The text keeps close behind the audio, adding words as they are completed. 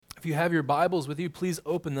If you have your Bibles with you, please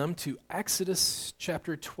open them to Exodus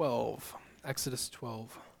chapter 12. Exodus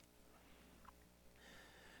 12.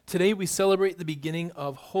 Today we celebrate the beginning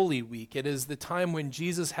of Holy Week. It is the time when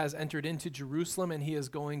Jesus has entered into Jerusalem and he is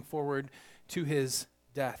going forward to his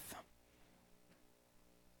death.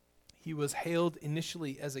 He was hailed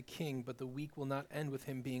initially as a king, but the week will not end with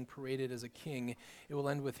him being paraded as a king. It will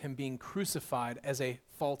end with him being crucified as a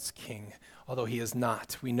false king, although he is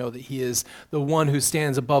not. We know that he is the one who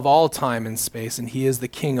stands above all time and space, and he is the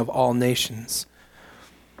king of all nations.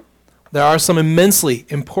 There are some immensely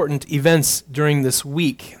important events during this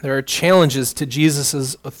week. There are challenges to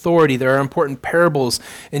Jesus' authority. There are important parables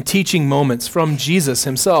and teaching moments from Jesus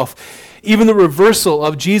himself. Even the reversal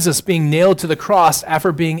of Jesus being nailed to the cross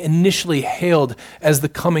after being initially hailed as the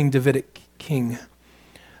coming Davidic king.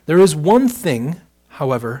 There is one thing,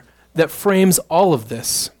 however, that frames all of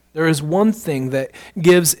this. There is one thing that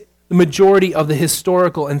gives the majority of the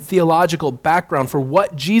historical and theological background for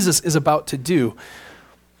what Jesus is about to do.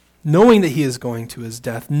 Knowing that he is going to his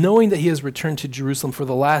death, knowing that he has returned to Jerusalem for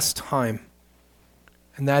the last time,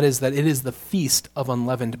 and that is that it is the Feast of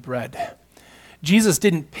Unleavened Bread. Jesus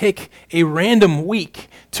didn't pick a random week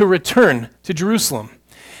to return to Jerusalem.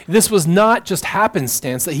 This was not just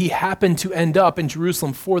happenstance that he happened to end up in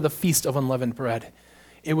Jerusalem for the Feast of Unleavened Bread.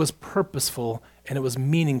 It was purposeful and it was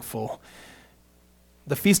meaningful.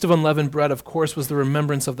 The Feast of Unleavened Bread, of course, was the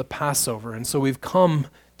remembrance of the Passover, and so we've come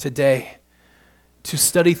today to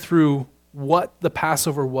study through what the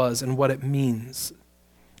Passover was and what it means.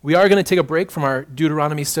 We are going to take a break from our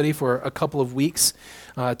Deuteronomy study for a couple of weeks.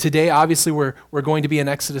 Today, obviously, we're going to be in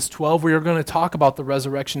Exodus 12. We are going to talk about the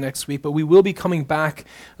resurrection next week, but we will be coming back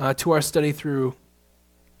to our study through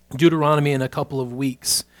Deuteronomy in a couple of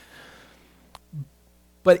weeks.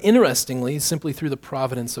 But interestingly, simply through the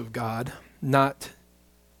providence of God, not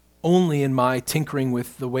only in my tinkering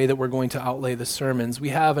with the way that we're going to outlay the sermons, we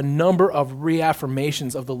have a number of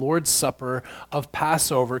reaffirmations of the Lord's Supper, of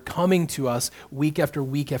Passover, coming to us week after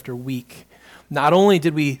week after week. Not only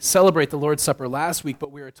did we celebrate the Lord's Supper last week,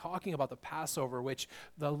 but we are talking about the Passover, which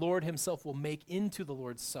the Lord himself will make into the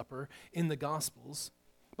Lord's Supper in the Gospels.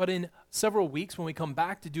 But in several weeks, when we come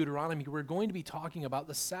back to Deuteronomy, we're going to be talking about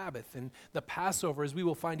the Sabbath, and the Passover, as we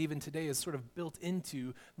will find even today, is sort of built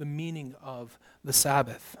into the meaning of the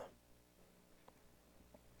Sabbath.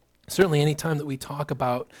 Certainly any time that we talk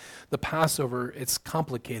about the Passover, it's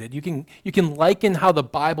complicated. You can liken how the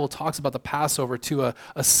Bible talks about the Passover to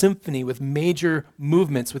a symphony with major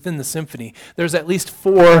movements within the symphony. There's at least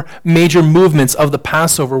 4 major movements of the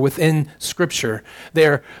Passover within Scripture.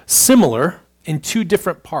 They're similar in 2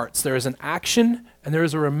 different parts. There is an action and there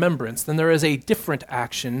is a remembrance. Then there is a different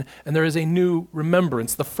action and there is a new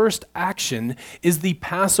remembrance. The first action is the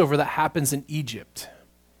Passover that happens in Egypt,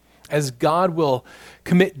 as God will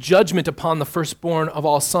commit judgment upon the firstborn of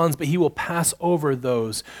all sons, but he will pass over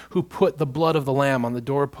those who put the blood of the lamb on the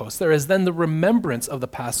doorpost. There is then the remembrance of the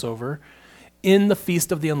Passover in the Feast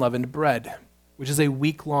of the Unleavened Bread, which is a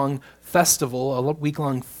week-long festival, a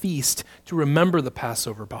week-long feast to remember the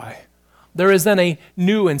Passover by. There is then a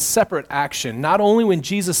new and separate action, not only when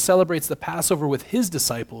Jesus celebrates the Passover with his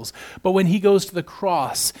disciples, but when he goes to the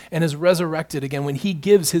cross and is resurrected again, when he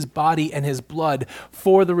gives his body and his blood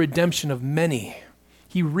for the redemption of many.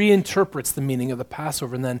 He reinterprets the meaning of the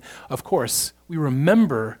Passover, and then, of course, we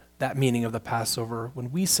remember that meaning of the Passover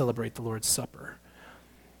when we celebrate the Lord's Supper.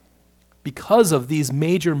 Because of these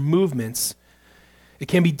major movements, it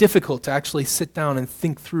can be difficult to actually sit down and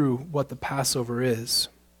think through what the Passover is.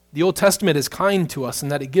 The Old Testament is kind to us in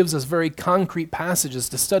that it gives us very concrete passages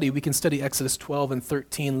to study. We can study Exodus 12 and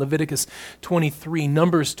 13, Leviticus 23,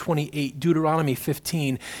 Numbers 28, Deuteronomy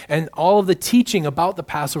 15, and all of the teaching about the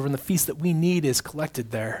Passover and the feast that we need is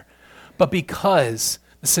collected there. But because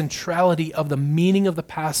the centrality of the meaning of the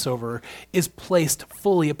Passover is placed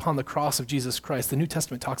fully upon the cross of Jesus Christ, the New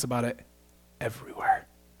Testament talks about it everywhere.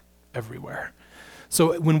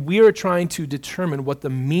 So when we are trying to determine what the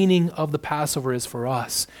meaning of the Passover is for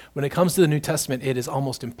us, when it comes to the New Testament, it is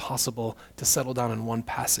almost impossible to settle down in one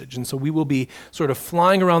passage. And so we will be sort of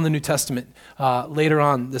flying around the New Testament later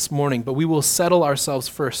on this morning, but we will settle ourselves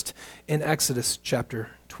first in Exodus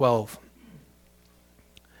chapter 12.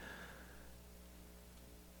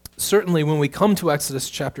 Certainly, when we come to Exodus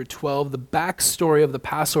chapter 12, the backstory of the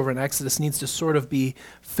Passover in Exodus needs to sort of be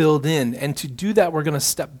filled in. And to do that, we're going to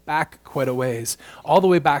step back quite a ways, all the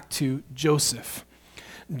way back to Joseph.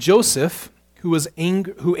 Joseph, who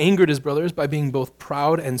angered his brothers by being both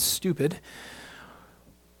proud and stupid,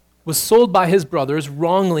 was sold by his brothers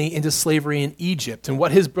wrongly into slavery in Egypt. And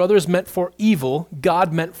what his brothers meant for evil,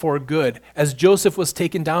 God meant for good. As Joseph was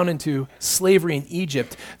taken down into slavery in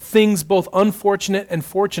Egypt, things both unfortunate and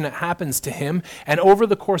fortunate happens to him. And over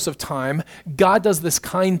the course of time, God does this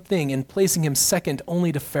kind thing in placing him second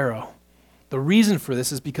only to Pharaoh. The reason for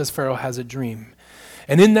this is because Pharaoh has a dream.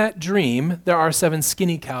 And in that dream, there are seven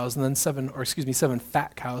fat cows and then seven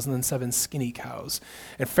skinny cows.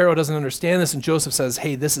 And Pharaoh doesn't understand this, and Joseph says,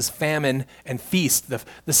 hey, this is famine and feast.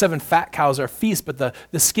 The seven fat cows are feast, but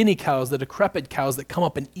the skinny cows, the decrepit cows that come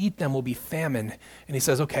up and eat them will be famine. And he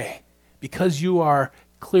says, okay, because you are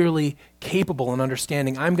clearly capable and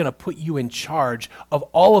understanding, I'm going to put you in charge of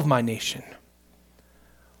all of my nation.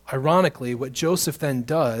 Ironically, what Joseph then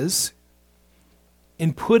does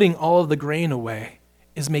in putting all of the grain away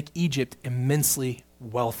is make Egypt immensely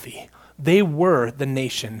wealthy. They were the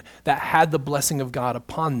nation that had the blessing of God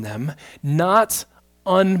upon them, not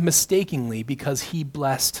unmistakingly because he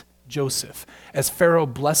blessed Joseph. As Pharaoh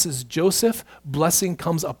blesses Joseph, blessing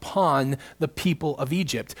comes upon the people of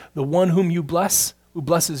Egypt. The one whom you bless, who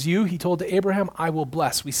blesses you, he told to Abraham, I will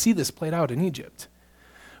bless. We see this played out in Egypt.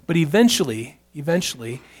 But eventually,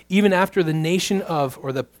 even after the nation of,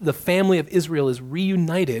 or the family of Israel is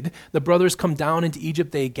reunited, the brothers come down into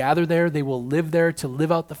Egypt, they gather there, they will live there to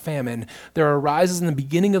live out the famine. There arises in the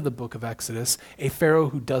beginning of the book of Exodus a Pharaoh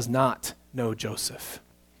who does not know Joseph.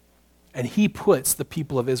 And he puts the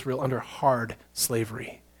people of Israel under hard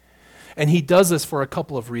slavery. And he does this for a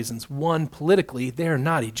couple of reasons. One, politically, they are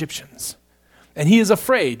not Egyptians. And he is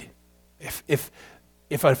afraid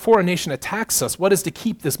if a foreign nation attacks us, what is to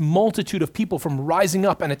keep this multitude of people from rising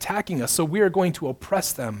up and attacking us? So we are going to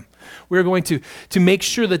oppress them. We are going to make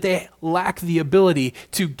sure that they lack the ability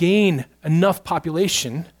to gain enough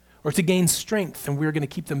population or to gain strength, and we're going to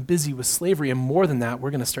keep them busy with slavery. And more than that,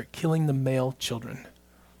 we're going to start killing the male children.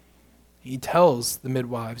 He tells the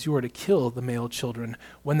midwives, you are to kill the male children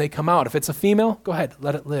when they come out. If it's a female, go ahead,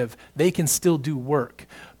 let it live. They can still do work,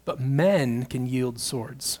 but men can yield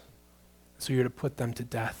swords. So you're to put them to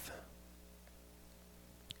death.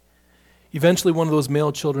 Eventually, one of those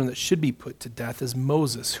male children that should be put to death is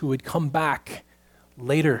Moses, who would come back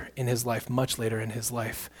later in his life, much later in his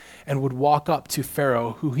life, and would walk up to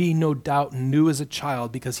Pharaoh, who he no doubt knew as a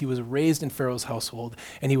child because he was raised in Pharaoh's household,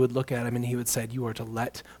 and he would look at him and he would say, you are to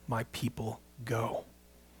let my people go.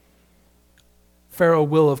 Pharaoh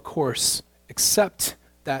will, of course, accept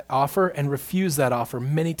that offer and refuse that offer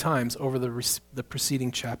many times over the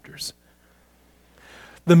preceding chapters.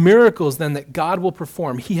 The miracles then that God will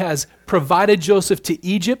perform, he has provided Joseph to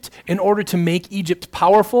Egypt in order to make Egypt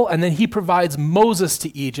powerful, and then he provides Moses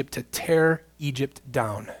to Egypt to tear Egypt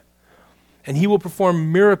down. And he will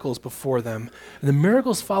perform miracles before them. And the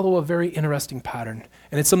miracles follow a very interesting pattern,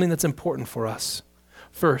 and it's something that's important for us.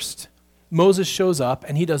 First, Moses shows up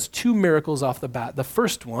and he does two miracles off the bat. The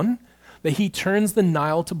first one, that he turns the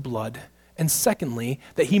Nile to blood. And secondly,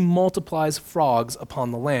 that he multiplies frogs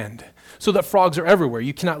upon the land, so that frogs are everywhere.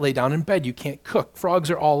 You cannot lay down in bed. You can't cook. Frogs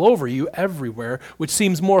are all over you everywhere, which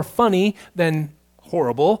seems more funny than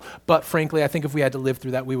horrible. But frankly, I think if we had to live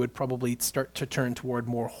through that, we would probably start to turn toward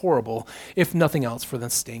more horrible, if nothing else for the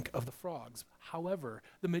stink of the frogs. However,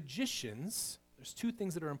 the magicians, there's two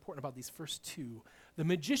things that are important about these first two. The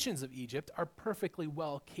magicians of Egypt are perfectly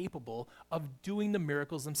well capable of doing the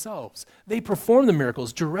miracles themselves. They perform the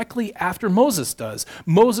miracles directly after Moses does.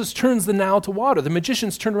 Moses turns the Nile to water. The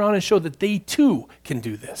magicians turn around and show that they too can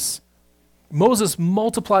do this. Moses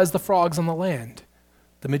multiplies the frogs on the land.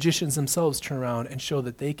 The magicians themselves turn around and show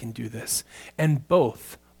that they can do this. And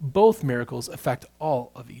both miracles affect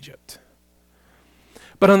all of Egypt.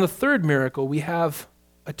 But on the third miracle, we have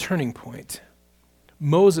a turning point.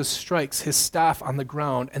 Moses strikes his staff on the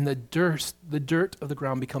ground, and the dirt of the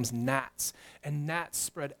ground becomes gnats, and gnats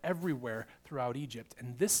spread everywhere throughout Egypt.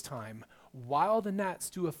 And this time, while the gnats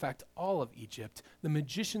do affect all of Egypt, the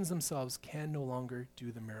magicians themselves can no longer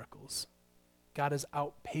do the miracles. God is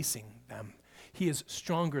outpacing them. He is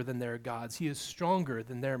stronger than their gods. He is stronger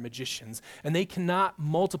than their magicians, and they cannot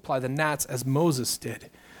multiply the gnats as Moses did.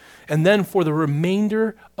 And then for the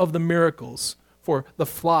remainder of the miracles, for the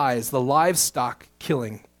flies, the livestock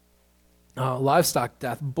killing, livestock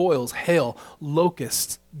death, boils, hail,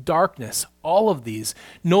 locusts, darkness, all of these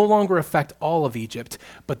no longer affect all of Egypt,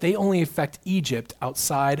 but they only affect Egypt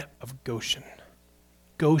outside of Goshen.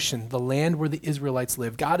 Goshen, the land where the Israelites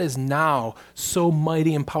live. God is now so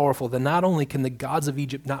mighty and powerful that not only can the gods of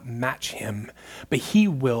Egypt not match him, but he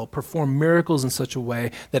will perform miracles in such a way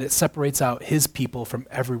that it separates out his people from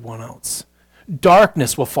everyone else.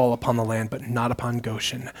 Darkness will fall upon the land, but not upon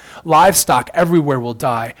Goshen. Livestock everywhere will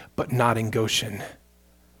die, but not in Goshen.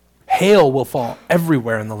 Hail will fall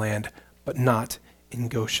everywhere in the land, but not in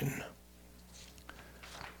Goshen.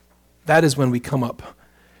 That is when we come up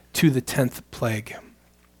to the 10th plague.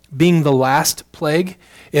 Being the last plague,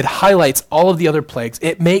 it highlights all of the other plagues.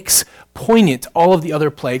 It makes poignant all of the other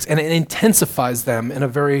plagues, and it intensifies them in a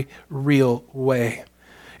very real way.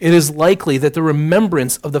 It is likely that the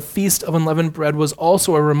remembrance of the Feast of Unleavened Bread was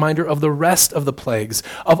also a reminder of the rest of the plagues,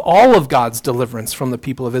 of all of God's deliverance from the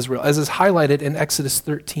people of Israel, as is highlighted in Exodus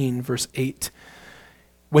 13, verse 8.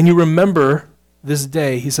 When you remember this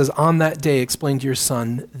day, he says, on that day, explain to your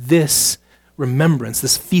son, this remembrance,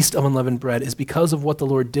 this Feast of Unleavened Bread, is because of what the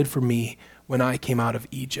Lord did for me when I came out of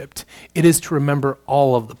Egypt. It is to remember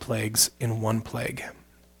all of the plagues in one plague.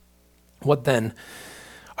 What then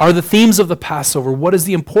are the themes of the Passover? What is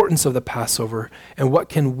the importance of the Passover? And what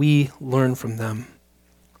can we learn from them?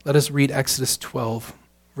 Let us read Exodus 12,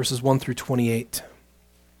 verses 1 through 28.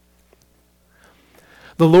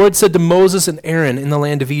 The Lord said to Moses and Aaron in the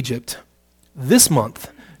land of Egypt, this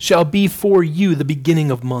month shall be for you the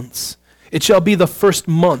beginning of months. It shall be the first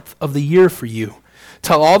month of the year for you.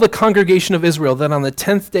 Tell all the congregation of Israel that on the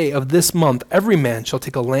 10th day of this month every man shall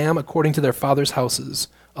take a lamb according to their father's houses,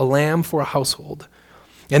 a lamb for a household.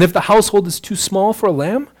 And if the household is too small for a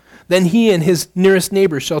lamb, then he and his nearest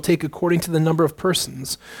neighbor shall take according to the number of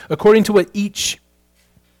persons. According to what each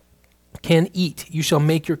can eat, you shall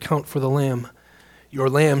make your count for the lamb. Your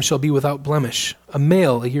lamb shall be without blemish, a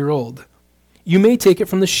male a year old. You may take it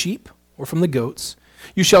from the sheep or from the goats.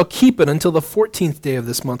 You shall keep it until the 14th day of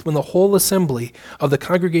this month, when the whole assembly of the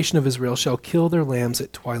congregation of Israel shall kill their lambs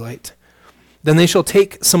at twilight. Then they shall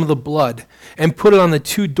take some of the blood and put it on the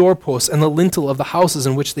 2 doorposts and the lintel of the houses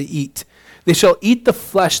in which they eat. They shall eat the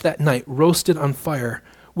flesh that night, roasted on fire.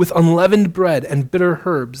 With unleavened bread and bitter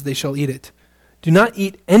herbs they shall eat it. Do not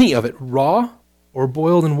eat any of it raw or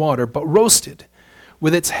boiled in water, but roasted,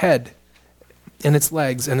 with its head and its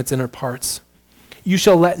legs and its inner parts. You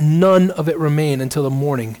shall let none of it remain until the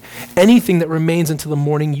morning. Anything that remains until the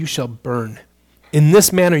morning you shall burn. In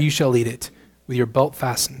this manner you shall eat it, with your belt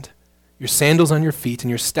fastened, your sandals on your feet, and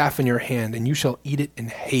your staff in your hand, and you shall eat it in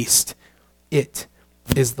haste. It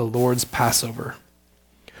is the Lord's Passover.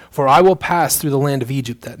 For I will pass through the land of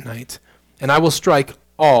Egypt that night, and I will strike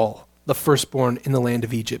all the firstborn in the land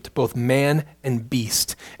of Egypt, both man and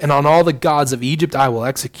beast. And on all the gods of Egypt I will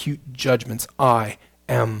execute judgments. I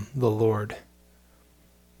am the Lord.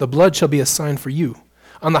 The blood shall be a sign for you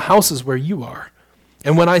on the houses where you are.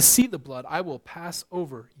 And when I see the blood, I will pass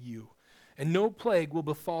over you. And no plague will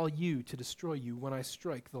befall you to destroy you when I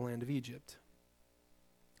strike the land of Egypt.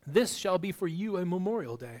 This shall be for you a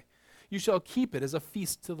memorial day. You shall keep it as a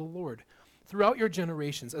feast to the Lord. Throughout your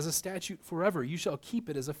generations, as a statute forever, you shall keep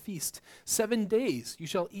it as a feast. 7 days you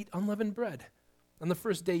shall eat unleavened bread. On the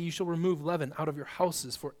first day you shall remove leaven out of your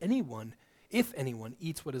houses for anyone, if anyone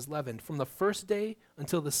eats what is leavened. From the first day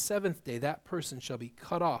until the 7th day, that person shall be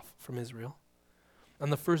cut off from Israel. On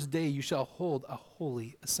the first day you shall hold a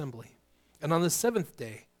holy assembly. And on the 7th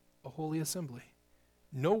day, a holy assembly.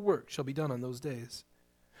 No work shall be done on those days.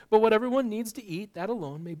 But what everyone needs to eat, that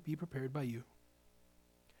alone may be prepared by you.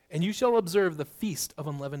 And you shall observe the Feast of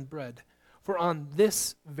Unleavened Bread. For on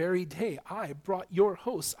this very day I brought your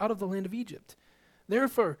hosts out of the land of Egypt.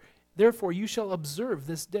 Therefore you shall observe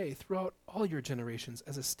this day throughout all your generations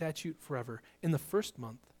as a statute forever. In the first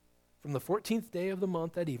month, from the 14th day of the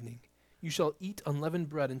month at evening, you shall eat unleavened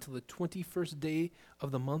bread until the 21st day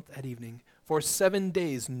of the month at evening. For 7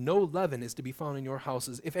 days no leaven is to be found in your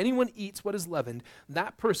houses. If anyone eats what is leavened,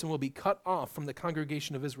 that person will be cut off from the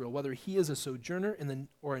congregation of Israel, whether he is a sojourner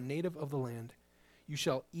or a native of the land. You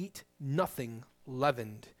shall eat nothing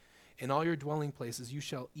leavened. In all your dwelling places you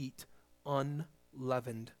shall eat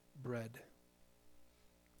unleavened bread.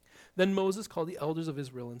 Then Moses called the elders of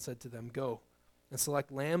Israel and said to them, Go and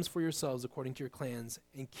select lambs for yourselves according to your clans,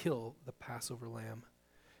 and kill the Passover lamb.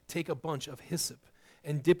 Take a bunch of hyssop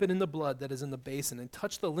and dip it in the blood that is in the basin, and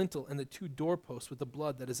touch the lintel and the 2 doorposts with the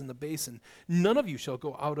blood that is in the basin. None of you shall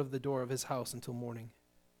go out of the door of his house until morning,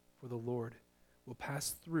 for the Lord will pass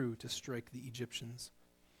through to strike the Egyptians.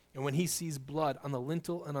 And when he sees blood on the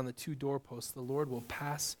lintel and on the 2 doorposts, the Lord will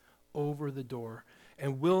pass over the door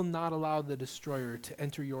and will not allow the destroyer to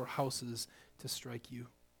enter your houses to strike you.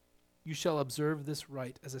 You shall observe this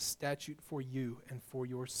rite as a statute for you and for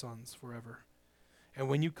your sons forever. And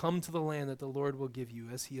when you come to the land that the Lord will give you,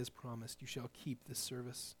 as he has promised, you shall keep this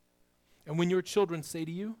service. And when your children say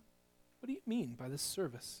to you, What do you mean by this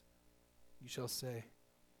service? You shall say,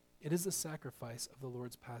 It is the sacrifice of the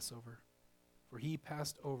Lord's Passover. For he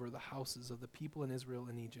passed over the houses of the people in Israel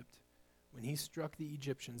and Egypt, when he struck the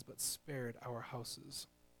Egyptians but spared our houses.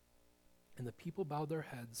 And the people bowed their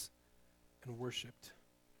heads and worshipped.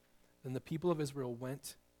 Then the people of Israel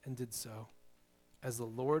went and did so. As the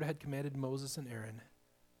Lord had commanded Moses and Aaron,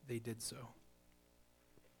 they did so.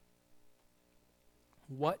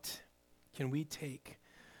 What can we take?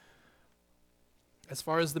 As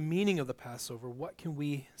far as the meaning of the Passover, what can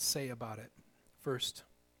we say about it? First,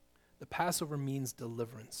 the Passover means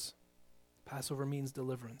deliverance. Passover means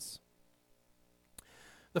deliverance.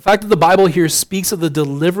 The fact that the Bible here speaks of the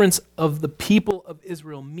deliverance of the people of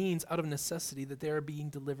Israel means out of necessity that they are being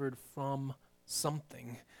delivered from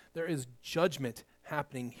something. There is judgment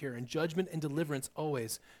happening here, and judgment and deliverance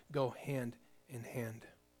always go hand in hand.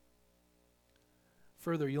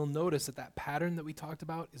 Further, you'll notice that pattern that we talked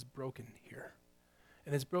about is broken here.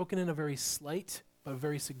 And it's broken in a very slight but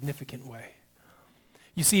very significant way.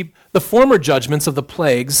 You see, the former judgments of the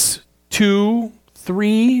plagues, 2,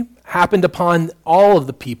 3, happened upon all of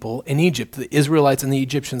the people in Egypt, the Israelites and the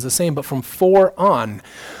Egyptians the same, but from 4 on,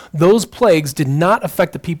 those plagues did not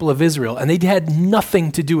affect the people of Israel, and they had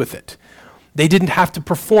nothing to do with it. They didn't have to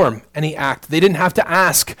perform any act. They didn't have to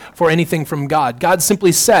ask for anything from God. God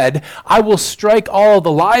simply said, I will strike all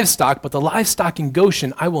the livestock, but the livestock in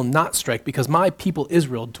Goshen I will not strike because my people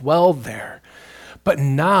Israel dwell there. But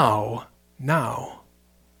now,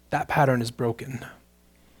 that pattern is broken.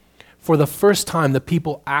 For the first time, the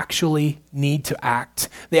people actually need to act.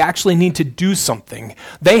 They actually need to do something.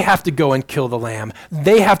 They have to go and kill the lamb.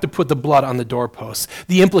 They have to put the blood on the doorposts.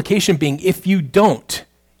 The implication being, if you don't,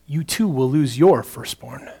 you too will lose your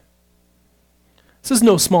firstborn. This is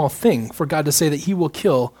no small thing for God to say that he will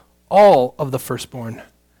kill all of the firstborn.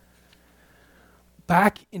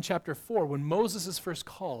 Back in chapter 4, when Moses is first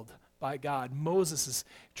called by God, Moses is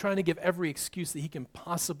trying to give every excuse that he can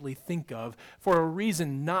possibly think of for a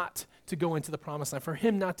reason not to go into the promised land, for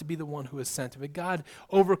him not to be the one who is sent. But God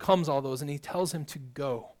overcomes all those, and he tells him to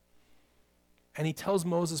go. And he tells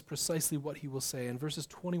Moses precisely what he will say. And verses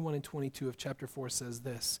 21 and 22 of chapter 4 says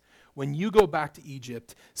this, when you go back to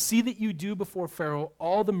Egypt, see that you do before Pharaoh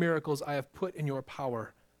all the miracles I have put in your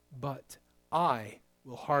power, but I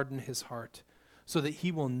will harden his heart so that he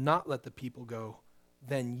will not let the people go.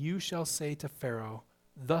 Then you shall say to Pharaoh,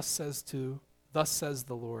 thus says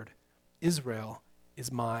the Lord, Israel is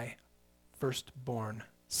my firstborn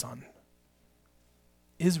son.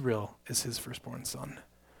 Israel is his firstborn son.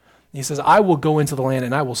 He says, I will go into the land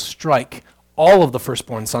and I will strike all of the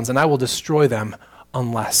firstborn sons and I will destroy them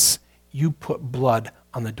unless you put blood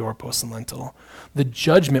on the doorpost and lintel. The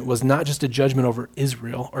judgment was not just a judgment over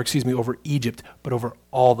over Egypt, but over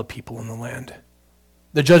all the people in the land.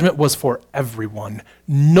 The judgment was for everyone.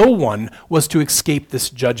 No one was to escape this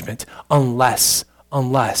judgment unless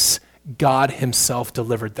God himself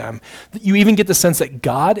delivered them. You even get the sense that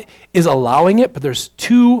God is allowing it, but there's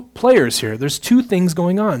 2 players here. There's 2 things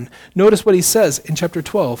going on. Notice what he says in chapter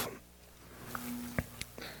 12.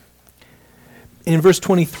 In verse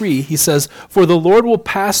 23, he says, for the Lord will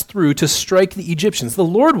pass through to strike the Egyptians. The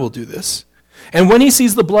Lord will do this. And when he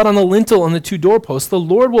sees the blood on the lintel and the 2 doorposts, the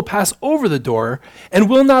Lord will pass over the door and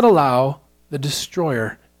will not allow the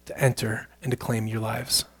destroyer to enter and to claim your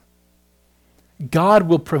lives. God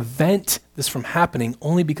will prevent this from happening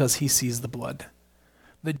only because he sees the blood.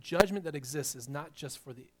 The judgment that exists is not just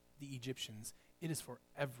for the Egyptians, it is for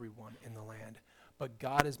everyone in the land. But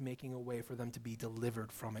God is making a way for them to be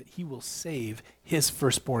delivered from it. He will save his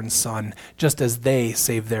firstborn son, just as they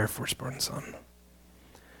saved their firstborn son.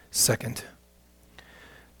 Second,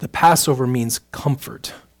 the Passover means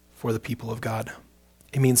comfort for the people of God.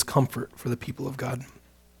 It means comfort for the people of God.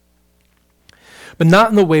 But not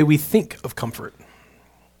in the way we think of comfort.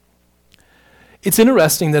 It's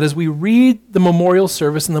interesting that as we read the memorial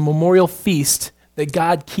service and the memorial feast that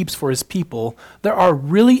God keeps for his people, there are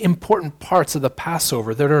really important parts of the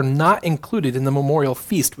Passover that are not included in the memorial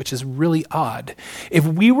feast, which is really odd. If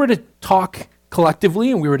we were to talk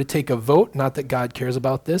collectively and we were to take a vote, not that God cares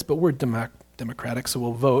about this, but we're democratic, so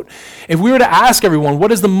we'll vote. If we were to ask everyone,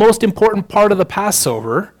 what is the most important part of the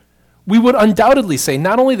Passover? We would undoubtedly say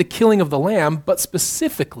not only the killing of the lamb, but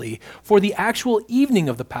specifically for the actual evening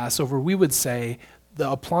of the Passover, we would say the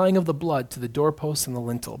applying of the blood to the doorposts and the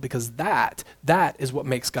lintel, because that is what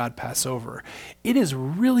makes God pass over. It is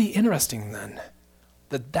really interesting then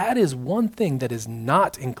that is one thing that is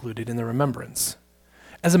not included in the remembrance.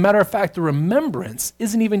 As a matter of fact, the remembrance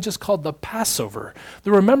isn't even just called the Passover.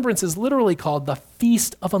 The remembrance is literally called the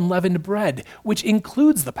Feast of Unleavened Bread, which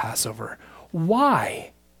includes the Passover.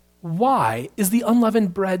 Why? Why is the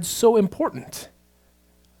unleavened bread so important?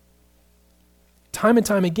 Time and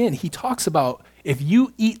time again, he talks about if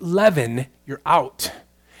you eat leaven, you're out.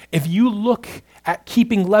 If you look at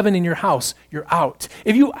keeping leaven in your house, you're out.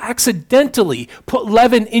 If you accidentally put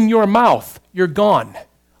leaven in your mouth, you're gone.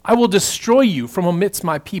 I will destroy you from amidst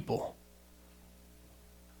my people.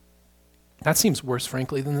 That seems worse,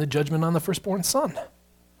 frankly, than the judgment on the firstborn son.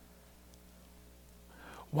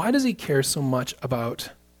 Why does he care so much about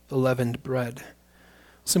the leavened bread?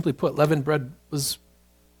 Simply put, leavened bread was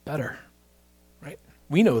better, right?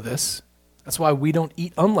 We know this. That's why we don't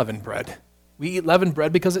eat unleavened bread. We eat leavened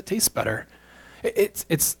bread because it tastes better. It's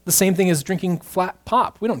the same thing as drinking flat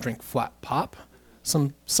pop. We don't drink flat pop.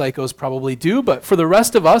 Some psychos probably do, but for the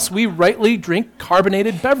rest of us, we rightly drink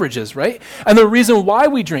carbonated beverages, right? And the reason why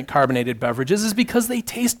we drink carbonated beverages is because they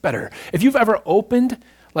taste better. If you've ever opened,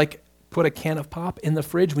 put a can of pop in the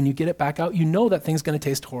fridge, when you get it back out, you know that thing's going to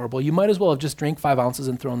taste horrible. You might as well have just drank 5 ounces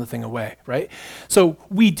and thrown the thing away, right? So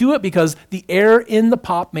we do it because the air in the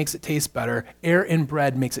pop makes it taste better. Air in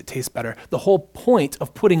bread makes it taste better. The whole point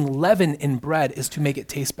of putting leaven in bread is to make it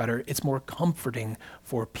taste better. It's more comforting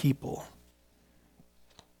for people.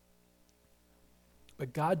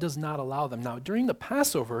 But God does not allow them. Now, during the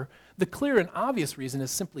Passover, the clear and obvious reason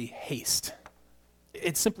is simply haste.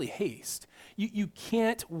 It's simply haste. You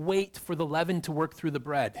can't wait for the leaven to work through the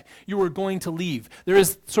bread. You are going to leave. There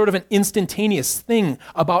is sort of an instantaneous thing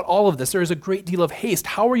about all of this. There is a great deal of haste.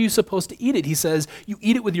 How are you supposed to eat it? He says, you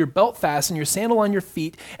eat it with your belt fastened, your sandal on your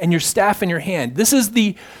feet, and your staff in your hand. This is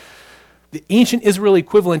the ancient Israel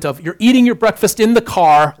equivalent of you're eating your breakfast in the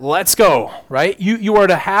car, let's go, right? You are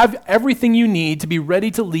to have everything you need to be ready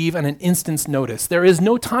to leave at an instant's notice. There is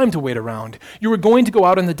no time to wait around. You are going to go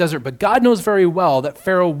out in the desert, but God knows very well that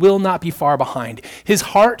Pharaoh will not be far behind. His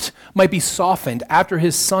heart might be softened after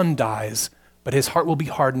his son dies, but his heart will be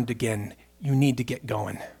hardened again. You need to get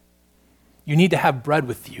going. You need to have bread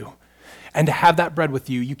with you. And to have that bread with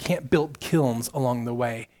you, you can't build kilns along the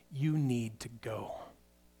way. You need to go.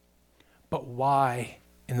 But why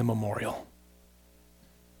in the memorial?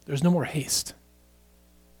 There's no more haste.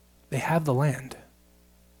 They have the land.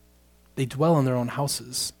 They dwell in their own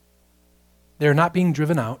houses. They are not being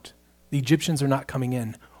driven out. The Egyptians are not coming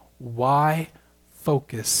in. Why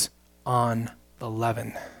focus on the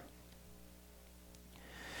leaven?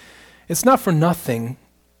 It's not for nothing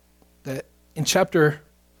that in chapter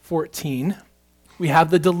 14, we have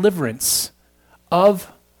the deliverance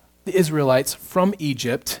of the Israelites from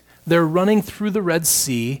Egypt. They're running through the Red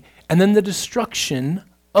Sea, and then the destruction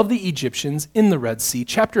of the Egyptians in the Red Sea.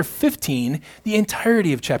 Chapter 15, the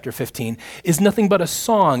entirety of chapter 15, is nothing but a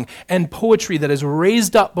song and poetry that is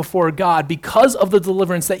raised up before God because of the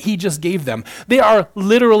deliverance that he just gave them. They are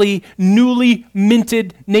literally newly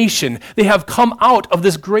minted nation. They have come out of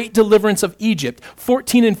this great deliverance of Egypt.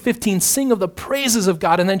 14 and 15 sing of the praises of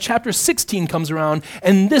God, and then chapter 16 comes around,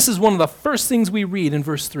 and this is one of the first things we read in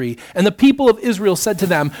verse 3. And the people of Israel said to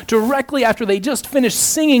them, directly after they just finished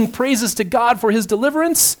singing praises to God for his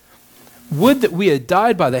deliverance, would that we had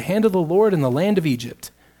died by the hand of the Lord in the land of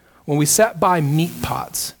Egypt, when we sat by meat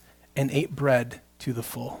pots and ate bread to the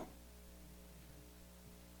full.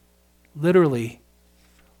 Literally,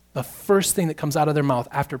 the first thing that comes out of their mouth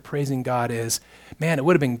after praising God is, man, it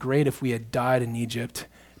would have been great if we had died in Egypt,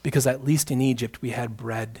 because at least in Egypt we had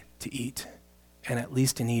bread to eat, and at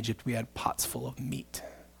least in Egypt we had pots full of meat.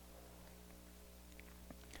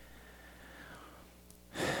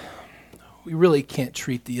 We really can't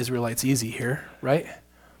treat the Israelites easy here, right?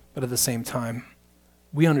 But at the same time,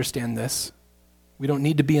 we understand this. We don't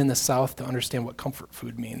need to be in the South to understand what comfort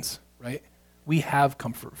food means, right? We have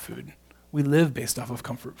comfort food. We live based off of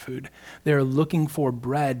comfort food. They're looking for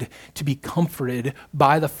bread to be comforted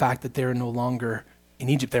by the fact that they're no longer in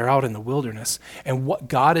Egypt. They're out in the wilderness. And what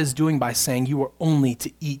God is doing by saying you are only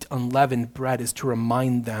to eat unleavened bread is to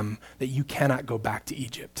remind them that you cannot go back to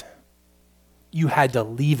Egypt. You had to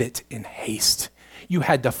leave it in haste. You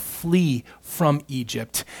had to flee from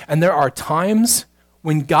Egypt. And there are times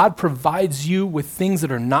when God provides you with things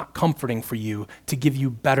that are not comforting for you to give you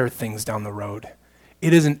better things down the road.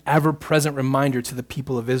 It is an ever-present reminder to the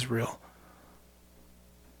people of Israel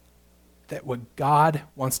that what God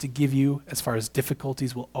wants to give you as far as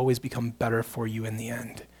difficulties will always become better for you in the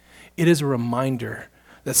end. It is a reminder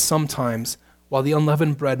that sometimes, while the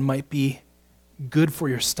unleavened bread might be good for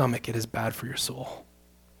your stomach, it is bad for your soul.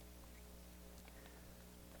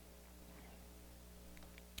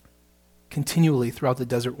 Continually throughout the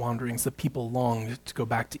desert wanderings, the people longed to go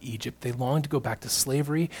back to Egypt. They longed to go back to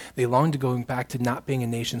slavery. They longed to go back to not being a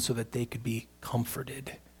nation so that they could be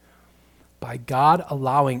comforted. By God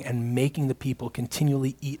allowing and making the people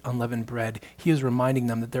continually eat unleavened bread, he is reminding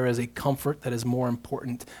them that there is a comfort that is more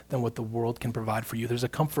important than what the world can provide for you. There's a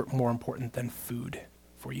comfort more important than food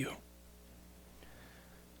for you.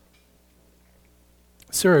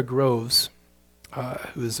 Sarah Groves,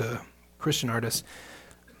 who is a Christian artist,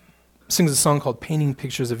 sings a song called Painting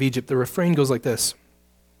Pictures of Egypt. The refrain goes like this: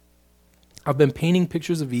 I've been painting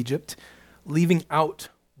pictures of Egypt, leaving out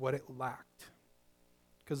what it lacked,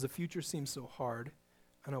 because the future seems so hard,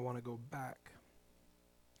 and I want to go back.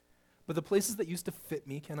 But the places that used to fit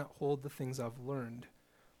me cannot hold the things I've learned.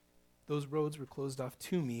 Those roads were closed off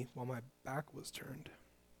to me while my back was turned.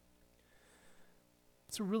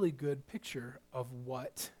 It's a really good picture of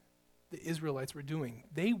what the Israelites were doing.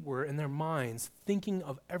 They were, in their minds, thinking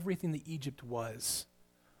of everything that Egypt was,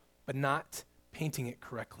 but not painting it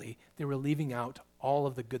correctly. They were leaving out all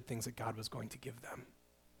of the good things that God was going to give them.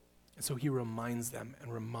 And so he reminds them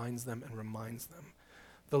and reminds them and reminds them.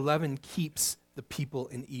 The leaven keeps the people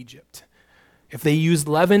in Egypt. If they used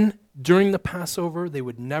leaven during the Passover, they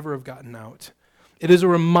would never have gotten out. It is a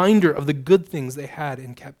reminder of the good things they had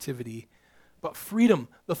in captivity. But freedom,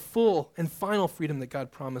 the full and final freedom that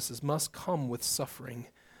God promises, must come with suffering.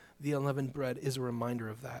 The unleavened bread is a reminder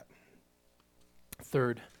of that.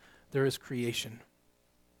 Third, there is creation.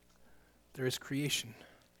 There is creation.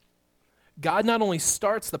 God not only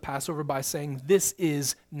starts the Passover by saying, this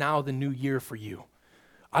is now the new year for you.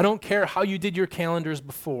 I don't care how you did your calendars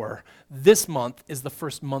before. This month is the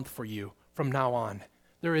first month for you from now on.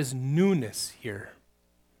 There is newness here.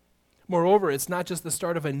 Moreover, it's not just the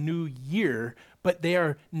start of a new year, but they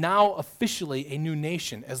are now officially a new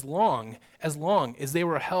nation. As long as they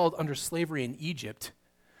were held under slavery in Egypt,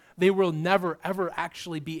 they will never, ever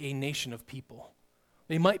actually be a nation of people.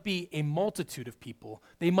 They might be a multitude of people.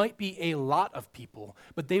 They might be a lot of people,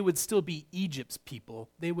 but they would still be Egypt's people.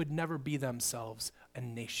 They would never be themselves a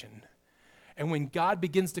nation. And when God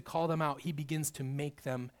begins to call them out, he begins to make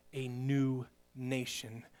them a new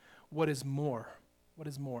nation. What is more,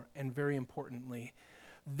 and very importantly,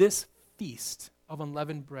 this feast of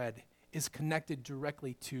unleavened bread is connected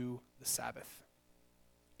directly to the Sabbath.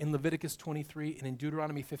 In Leviticus 23 and in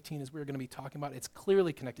Deuteronomy 15, as we're going to be talking about, it's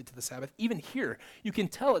clearly connected to the Sabbath. Even here, you can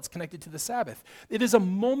tell it's connected to the Sabbath. It is a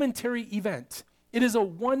momentary event. It is a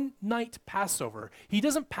one-night Passover. He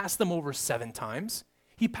doesn't pass them over 7 times.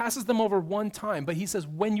 He passes them over 1 time, but he says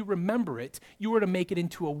when you remember it, you are to make it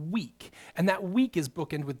into a week. And that week is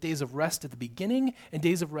bookended with days of rest at the beginning and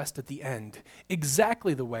days of rest at the end.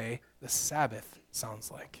 Exactly the way the Sabbath sounds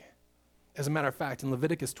like. As a matter of fact, in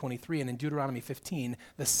Leviticus 23 and in Deuteronomy 15,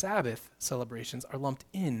 the Sabbath celebrations are lumped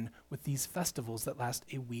in with these festivals that last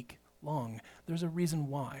a week long. There's a reason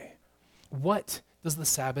why. What does the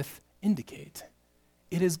Sabbath indicate?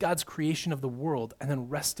 It is God's creation of the world and then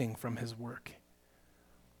resting from his work.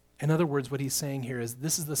 In other words, what he's saying here is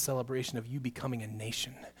this is the celebration of you becoming a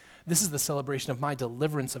nation. This is the celebration of my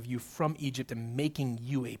deliverance of you from Egypt and making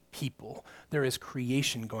you a people. There is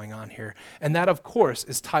creation going on here. And that, of course,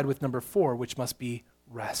 is tied with number 4, which must be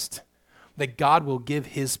rest. That God will give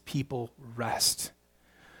his people rest.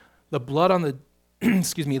 The blood on the,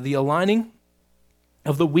 the aligning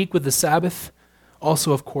of the week with the Sabbath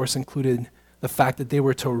also, of course, included the fact that they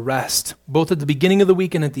were to rest. Both at the beginning of the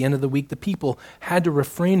week and at the end of the week, the people had to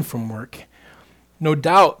refrain from work. No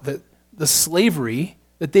doubt that the slavery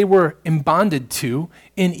that they were embonded to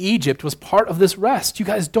in Egypt was part of this rest. You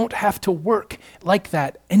guys don't have to work like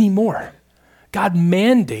that anymore. God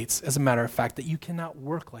mandates, as a matter of fact, that you cannot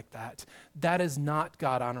work like that. That is not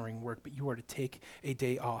God-honoring work, but you are to take a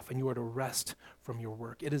day off and you are to rest from your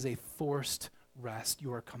work. It is a forced rest.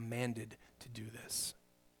 You are commanded to do this.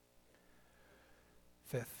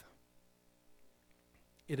 5th,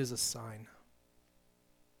 it is a sign.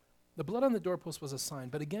 The blood on the doorpost was a sign,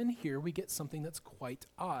 but again here we get something that's quite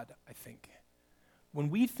odd, I think. When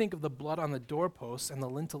we think of the blood on the doorpost and the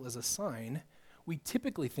lintel as a sign, we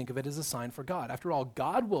typically think of it as a sign for God. After all,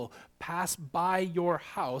 God will pass by your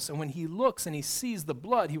house, and when he looks and he sees the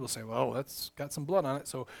blood, he will say, well, that's got some blood on it,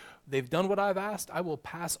 so they've done what I've asked. I will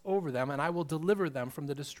pass over them, and I will deliver them from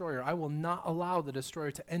the destroyer. I will not allow the destroyer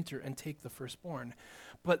to enter and take the firstborn.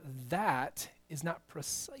 But that is not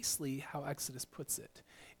precisely how Exodus puts it.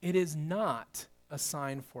 It is not a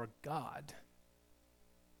sign for God.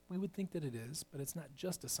 We would think that it is, but it's not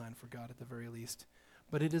just a sign for God at the very least.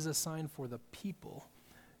 But it is a sign for the people.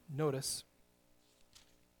 Notice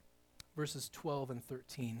verses 12 and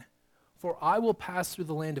 13. For I will pass through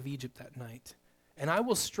the land of Egypt that night, and I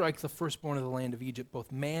will strike the firstborn of the land of Egypt,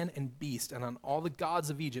 both man and beast, and on all the gods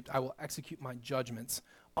of Egypt I will execute my judgments.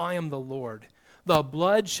 I am the Lord. The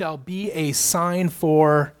blood shall be a sign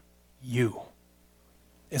for you.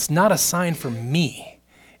 It's not a sign for me.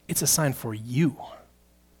 It's a sign for you.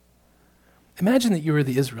 Imagine that you were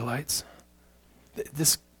the Israelites.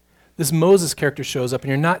 This Moses character shows up, and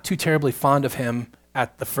you're not too terribly fond of him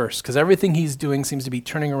at the first, because everything he's doing seems to be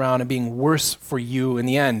turning around and being worse for you in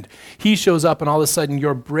the end. He shows up and all of a sudden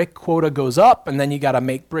your brick quota goes up, and then you got to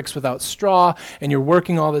make bricks without straw, and you're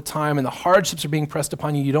working all the time, and the hardships are being pressed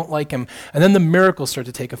upon you. You don't like him. And then the miracles start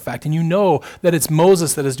to take effect, and you know that it's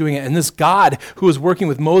Moses that is doing it. And this God who is working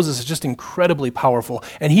with Moses is just incredibly powerful,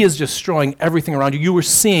 and he is destroying everything around you. You were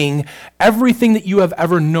seeing everything that you have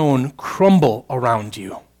ever known crumble around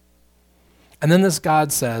you. And then this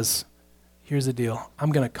God says, here's the deal.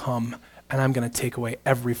 I'm going to come and I'm going to take away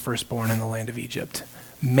every firstborn in the land of Egypt.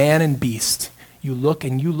 Man and beast. You look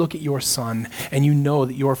at your son and you know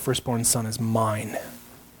that your firstborn son is mine.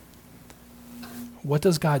 What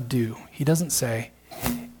does God do? He doesn't say,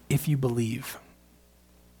 if you believe.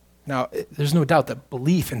 Now, there's no doubt that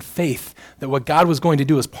belief and faith, that what God was going to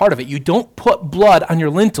do is part of it. You don't put blood on your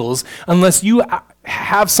lintels unless you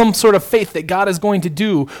have some sort of faith that God is going to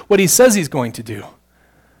do what he says he's going to do.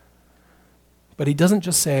 But he doesn't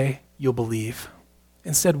just say, you'll believe.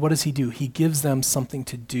 Instead, what does he do? He gives them something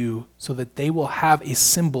to do so that they will have a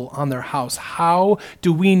symbol on their house. How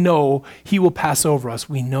do we know he will pass over us?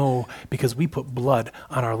 We know because we put blood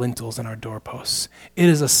on our lintels and our doorposts. It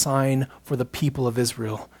is a sign for the people of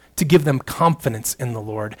Israel to give them confidence in the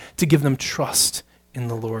Lord, to give them trust in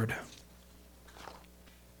the Lord.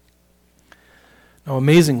 Now,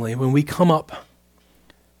 amazingly, when we come up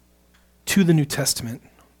to the New Testament,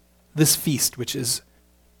 this feast, which is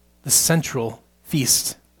the central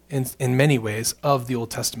feast in many ways of the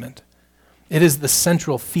Old Testament, it is the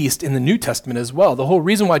central feast in the New Testament as well. The whole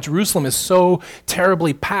reason why Jerusalem is so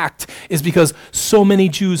terribly packed is because so many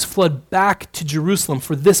Jews fled back to Jerusalem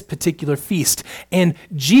for this particular feast. And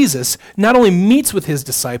Jesus not only meets with his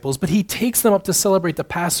disciples, but he takes them up to celebrate the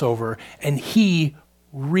Passover, and he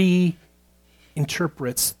reinterprets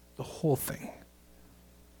the whole thing.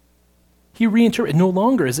 He reinterprets. No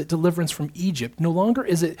longer is it deliverance from Egypt. No longer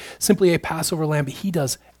is it simply a Passover lamb, but he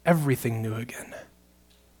does everything new again.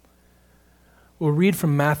 We'll read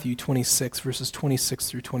from Matthew 26, verses 26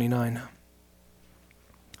 through 29.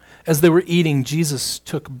 As they were eating, Jesus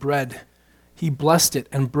took bread. He blessed it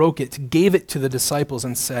and broke it, gave it to the disciples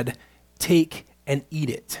and said, "Take and eat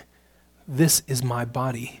it. This is my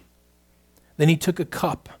body." Then he took a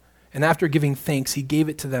cup, and after giving thanks, he gave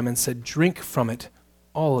it to them and said, "Drink from it,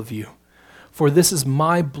 all of you. For this is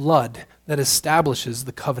my blood that establishes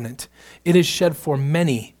the covenant. It is shed for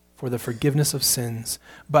many for the forgiveness of sins.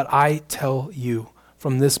 But I tell you,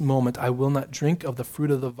 from this moment I will not drink of the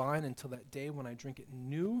fruit of the vine until that day when I drink it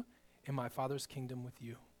new in my Father's kingdom with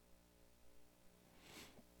you."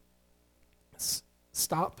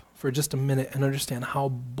 Stop for just a minute and understand how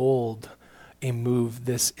bold a move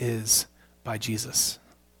this is by Jesus.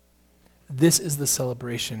 This is the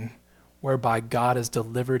celebration whereby God has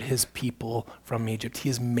delivered his people from Egypt. He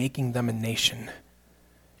is making them a nation.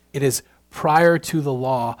 It is prior to the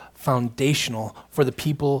law foundational for the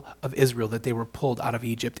people of Israel that they were pulled out of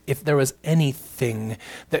Egypt. If there was anything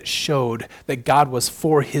that showed that God was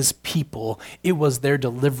for his people, it was their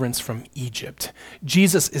deliverance from Egypt.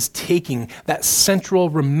 Jesus is taking that central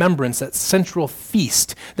remembrance, that central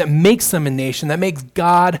feast that makes them a nation, that makes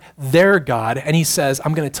God their God, and he says,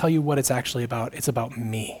 I'm going to tell you what it's actually about. It's about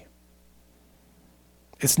me.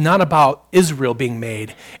 It's not about Israel being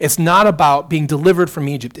made. It's not about being delivered from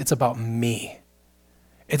Egypt. It's about me.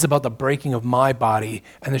 It's about the breaking of my body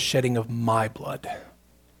and the shedding of my blood.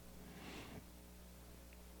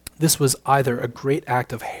 This was either a great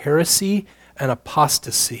act of heresy and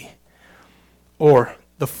apostasy, or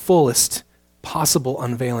the fullest possible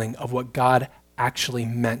unveiling of what God actually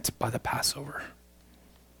meant by the Passover.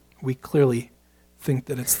 We clearly think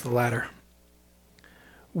that it's the latter.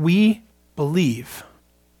 We believe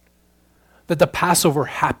that the Passover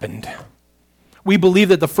happened. We believe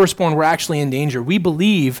that the firstborn were actually in danger. We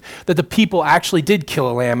believe that the people actually did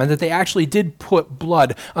kill a lamb and that they actually did put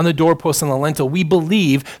blood on the doorpost and the lintel. We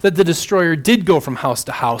believe that the destroyer did go from house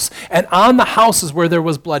to house, and on the houses where there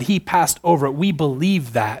was blood, he passed over it. We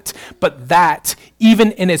believe that, but that,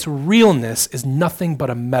 even in its realness, is nothing but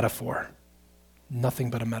a metaphor. Nothing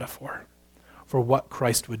but a metaphor for what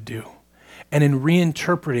Christ would do. And in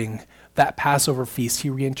reinterpreting that Passover feast, he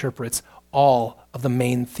reinterprets all of the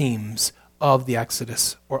main themes of the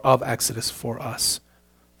Exodus, or of Exodus for us.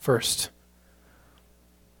 First,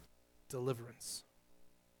 deliverance.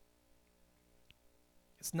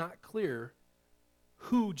 It's not clear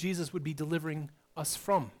who Jesus would be delivering us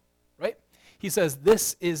from, right? He says,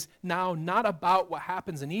 this is now not about what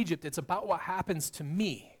happens in Egypt, it's about what happens to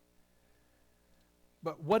me.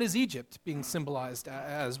 But what is Egypt being symbolized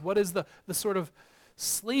as? What is the sort of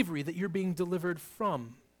slavery that you're being delivered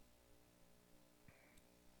from?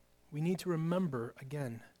 we need to remember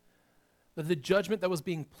again that the judgment that was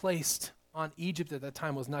being placed on Egypt at that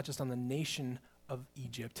time was not just on the nation of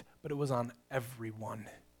Egypt, but it was on everyone.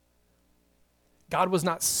 God was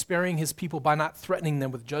not sparing his people by not threatening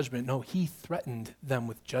them with judgment. No, he threatened them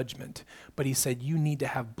with judgment. But he said, you need to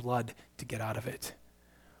have blood to get out of it.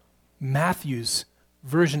 Matthew's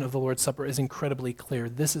version of the Lord's Supper is incredibly clear.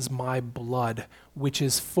 This is my blood, which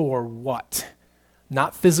is for what?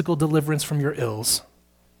 Not physical deliverance from your ills.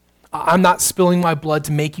 I'm not spilling my blood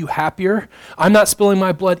to make you happier. I'm not spilling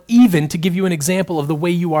my blood even to give you an example of the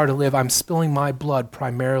way you are to live. I'm spilling my blood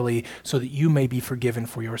primarily so that you may be forgiven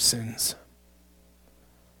for your sins.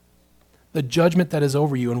 The judgment that is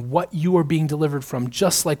over you and what you are being delivered from,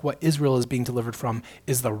 just like what Israel is being delivered from,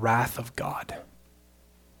 is the wrath of God.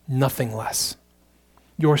 Nothing less.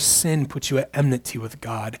 Your sin puts you at enmity with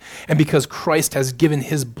God. And because Christ has given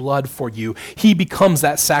his blood for you, he becomes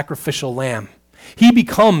that sacrificial lamb. He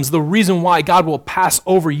becomes the reason why God will pass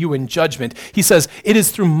over you in judgment. He says, it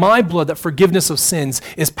is through my blood that forgiveness of sins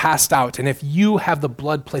is passed out. And if you have the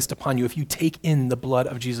blood placed upon you, if you take in the blood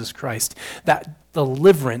of Jesus Christ, that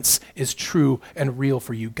deliverance is true and real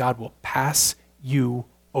for you. God will pass you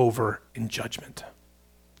over in judgment.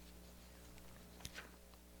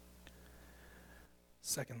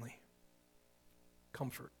 Secondly,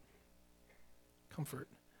 comfort. Comfort.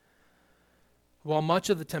 While much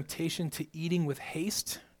of the temptation to eating with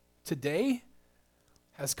haste today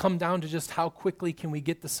has come down to just how quickly can we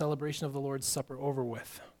get the celebration of the Lord's Supper over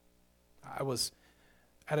with. I was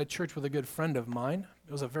at a church with a good friend of mine.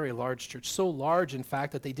 It was a very large church, so large, in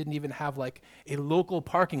fact, that they didn't even have like a local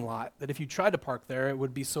parking lot, that if you tried to park there, it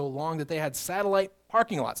would be so long that they had satellite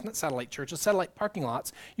parking lots, not satellite churches, satellite parking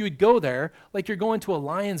lots. You would go there like you're going to a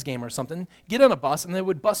Lions game or something, get on a bus, and they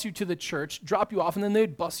would bus you to the church, drop you off, and then they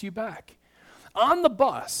would bus you back. On the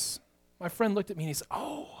bus, my friend looked at me and he said,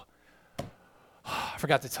 I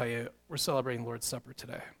forgot to tell you, we're celebrating Lord's Supper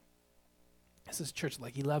today. This is church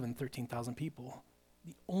like 13,000 people.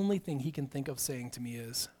 The only thing he can think of saying to me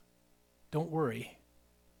is, don't worry,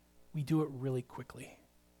 we do it really quickly.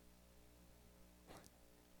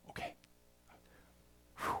 Okay.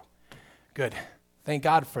 Whew. Good. Thank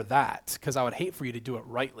God for that, because I would hate for you to do it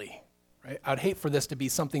rightly. Right? I would hate for this to be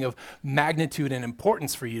something of magnitude and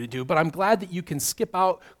importance for you to do, but I'm glad that you can skip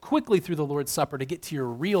out quickly through the Lord's Supper to get to your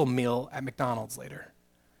real meal at McDonald's later.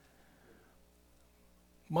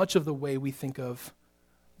 Much of the way we think of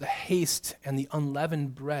the haste and the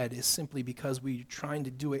unleavened bread is simply because we're trying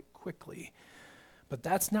to do it quickly. But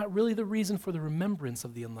that's not really the reason for the remembrance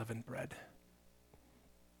of the unleavened bread.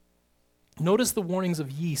 Notice the warnings of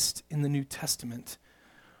yeast in the New Testament.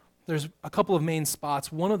 There's a couple of main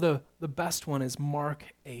spots. One of the best one is Mark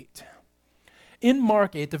 8. In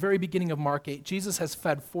Mark 8, the very beginning of Mark 8, Jesus has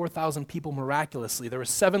fed 4,000 people miraculously. There were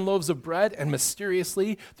 7 loaves of bread, and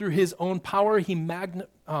mysteriously, through his own power, he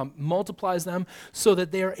multiplies them so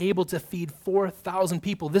that they are able to feed 4,000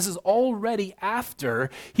 people. This is already after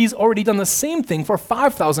he's already done the same thing for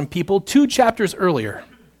 5,000 people 2 chapters earlier.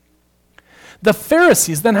 The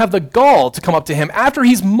Pharisees then have the gall to come up to him after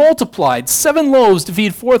he's multiplied 7 loaves to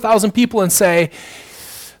feed 4,000 people and say,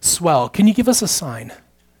 swell, can you give us a sign?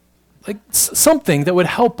 Like something that would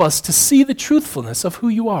help us to see the truthfulness of who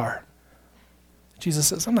you are. Jesus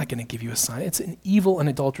says, I'm not going to give you a sign. It's an evil and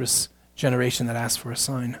adulterous generation that asks for a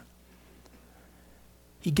sign.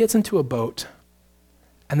 He gets into a boat,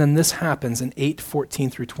 and then this happens in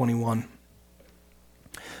 8:14 through 21.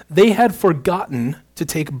 They had forgotten to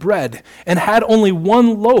take bread and had only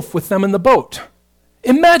 1 loaf with them in the boat.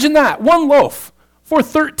 Imagine that, 1 loaf for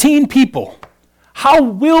 13 people. How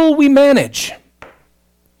will we manage?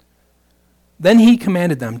 Then he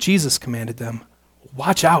commanded them, Jesus commanded them,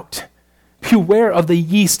 watch out. Beware of the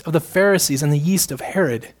yeast of the Pharisees and the yeast of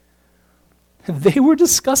Herod. They were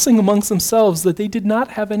discussing amongst themselves that they did not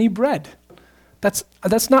have any bread.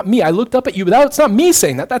 That's not me. I looked up at you, but that's not me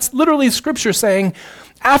saying that. That's literally Scripture saying,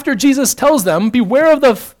 after Jesus tells them, beware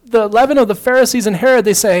of the leaven of the Pharisees and Herod,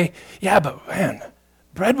 they say, yeah, but man,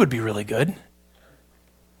 bread would be really good.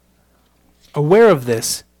 Aware of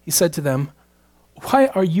this, he said to them, why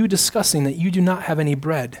are you discussing that you do not have any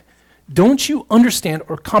bread? Don't you understand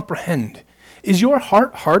or comprehend? Is your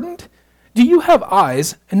heart hardened? Do you have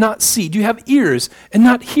eyes and not see? Do you have ears and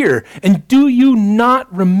not hear? And do you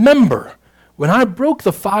not remember when I broke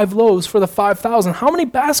the 5 loaves for the 5,000, how many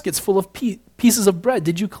baskets full of pieces of bread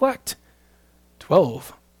did you collect?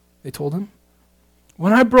 12, they told him.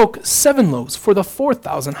 When I broke 7 loaves for the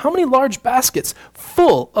 4,000, how many large baskets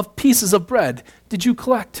full of pieces of bread did you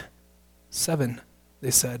collect? 7,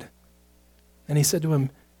 they said. And he said to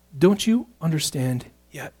him, don't you understand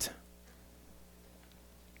yet?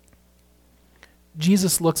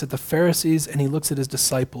 Jesus looks at the Pharisees and he looks at his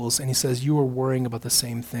disciples and he says, you are worrying about the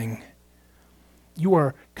same thing. You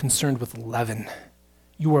are concerned with leaven.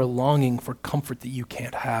 You are longing for comfort that you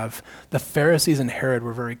can't have. The Pharisees and Herod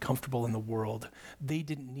were very comfortable in the world. They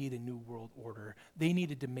didn't need a new world order. They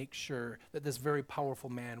needed to make sure that this very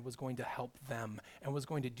powerful man was going to help them and was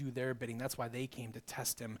going to do their bidding. That's why they came to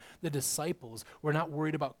test him. The disciples were not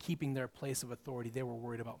worried about keeping their place of authority. They were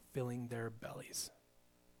worried about filling their bellies.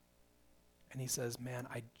 And he says, man,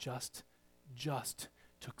 I just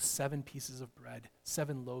took 7 pieces of bread,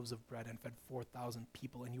 7 loaves of bread, and fed 4,000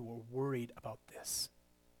 people, and you were worried about this.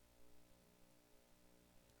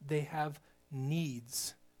 They have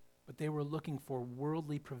needs, but they were looking for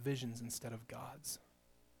worldly provisions instead of God's.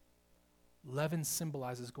 Leaven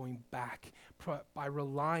symbolizes going back by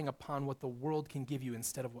relying upon what the world can give you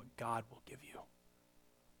instead of what God will give you.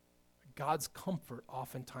 God's comfort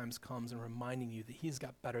oftentimes comes in reminding you that he's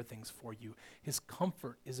got better things for you. His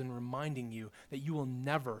comfort is in reminding you that you will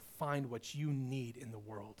never find what you need in the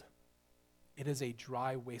world. It is a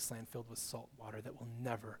dry wasteland filled with salt water that will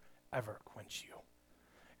never, ever quench you.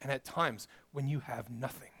 And at times, when you have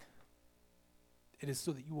nothing, it is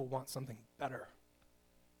so that you will want something better.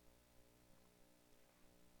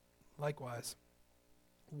 Likewise,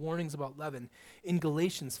 warnings about leaven in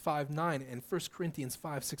Galatians 5:9 and 1 Corinthians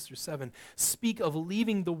 5:6-7 speak of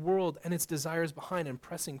leaving the world and its desires behind and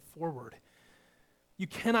pressing forward. You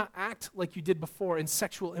cannot act like you did before in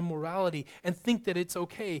sexual immorality and think that it's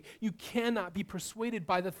okay. You cannot be persuaded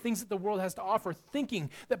by the things that the world has to offer, thinking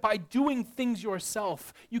that by doing things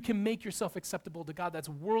yourself, you can make yourself acceptable to God. That's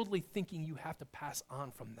worldly thinking. You have to pass on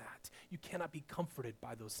from that. You cannot be comforted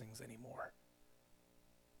by those things anymore.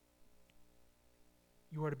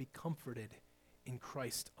 You are to be comforted in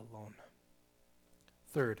Christ alone.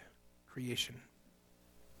 Third, creation.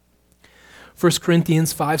 1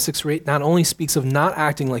 Corinthians 5:6-8 not only speaks of not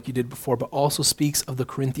acting like you did before, but also speaks of the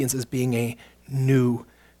Corinthians as being a new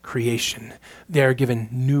creation. They are given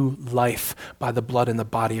new life by the blood and the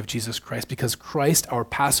body of Jesus Christ. Because Christ, our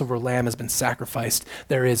Passover lamb, has been sacrificed,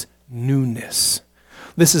 there is newness.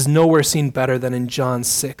 This is nowhere seen better than in John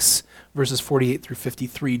 6, verses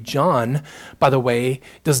 48-53. John, by the way,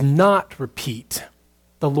 does not repeat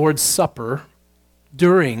the Lord's Supper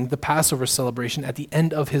during the Passover celebration at the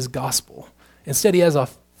end of his gospel. Instead, he has a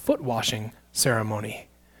foot washing ceremony.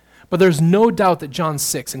 But there's no doubt that John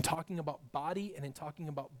 6, in talking about body and in talking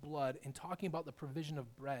about blood, in talking about the provision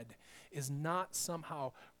of bread, is not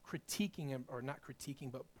somehow critiquing, or not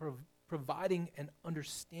critiquing, but providing an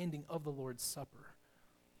understanding of the Lord's Supper.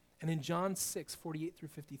 And in John 6,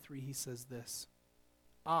 48-53, he says this,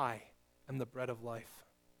 I am the bread of life.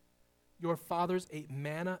 Your fathers ate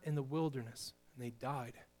manna in the wilderness, and they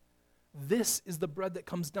died. This is the bread that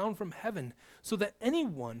comes down from heaven, so that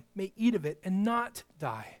anyone may eat of it and not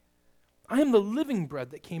die. I am the living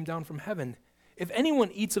bread that came down from heaven. If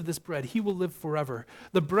anyone eats of this bread, he will live forever.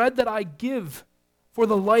 The bread that I give for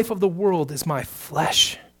the life of the world is my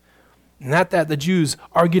flesh. And at that, the Jews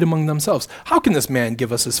argued among themselves, how can this man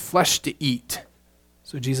give us his flesh to eat?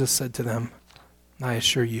 So Jesus said to them, I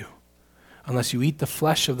assure you, unless you eat the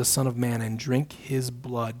flesh of the Son of Man and drink his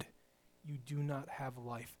blood, you do not have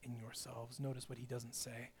life in yourselves. Notice what he doesn't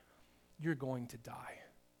say. You're going to die.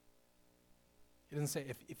 He doesn't say,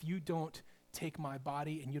 if you don't take my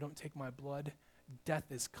body and you don't take my blood,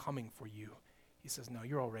 death is coming for you. He says, no,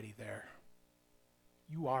 you're already there.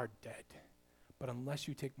 You are dead. But unless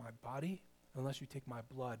you take my body, unless you take my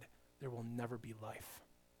blood, there will never be life.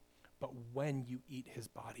 But when you eat his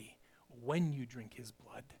body, when you drink his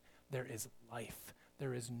blood, there is life.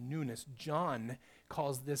 There is newness. John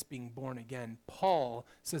calls this being born again. Paul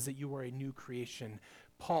says that you are a new creation.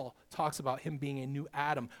 Paul talks about him being a new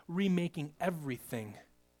Adam, remaking everything.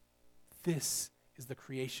 This is the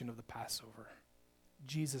creation of the Passover.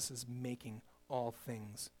 Jesus is making all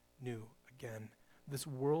things new again. This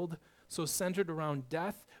world so centered around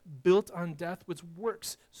death, built on death, which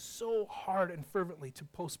works so hard and fervently to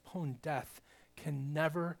postpone death, can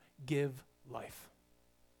never give life.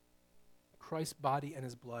 Christ's body and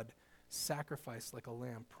his blood, sacrificed like a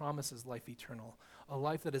lamb, promises life eternal, a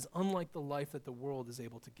life that is unlike the life that the world is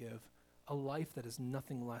able to give, a life that is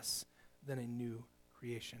nothing less than a new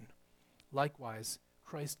creation. Likewise,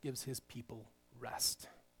 Christ gives his people rest.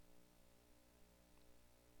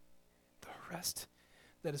 The rest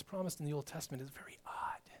that is promised in the Old Testament is very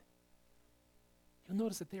odd. You'll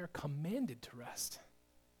notice that they are commanded to rest.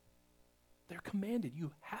 They're commanded.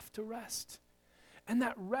 You have to rest. And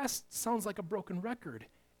that rest sounds like a broken record.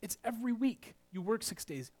 It's every week. You work 6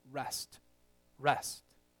 days, rest, rest,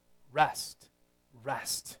 rest,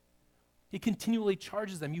 rest. He continually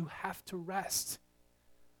charges them, you have to rest.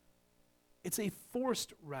 It's a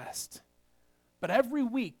forced rest. But every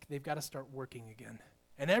week, they've got to start working again.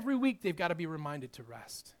 And every week, they've got to be reminded to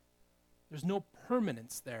rest. There's no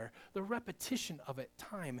permanence there. The repetition of it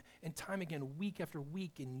time and time again, week after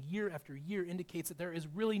week and year after year, indicates that there is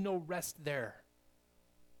really no rest there.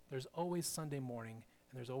 There's always Sunday morning,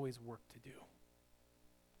 and there's always work to do.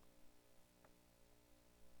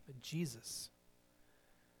 But Jesus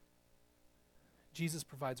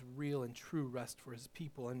provides real and true rest for his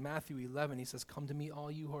people. In Matthew 11, he says, "Come to me,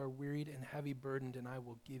 all you who are wearied and heavy burdened, and I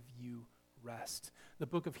will give you rest." The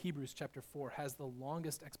book of Hebrews chapter 4 has the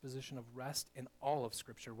longest exposition of rest in all of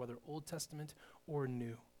Scripture, whether Old Testament or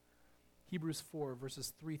New. Hebrews 4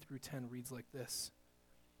 verses 3 through 10 reads like this: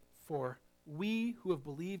 "For we who have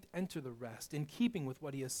believed enter the rest, in keeping with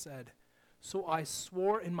what he has said. So I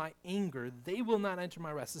swore in my anger, they will not enter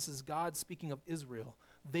my rest." This is God speaking of Israel.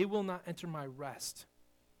 "They will not enter my rest.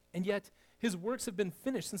 And yet his works have been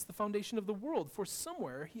finished since the foundation of the world. For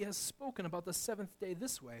somewhere he has spoken about the seventh day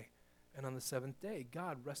this way. And on the seventh day,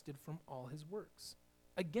 God rested from all his works."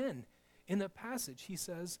 Again, in that passage, he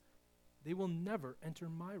says, "They will never enter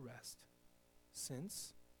my rest,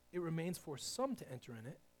 since it remains for some to enter in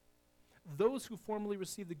it. Those who formerly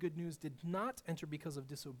received the good news did not enter because of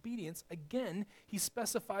disobedience." Again, he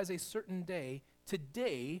specifies a certain day,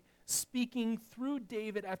 today, speaking through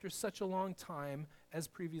David after such a long time, as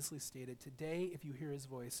previously stated. "Today, if you hear his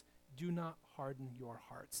voice, do not harden your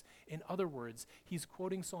hearts." In other words, he's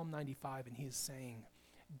quoting Psalm 95, and he is saying,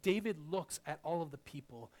 David looks at all of the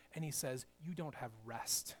people, and he says, you don't have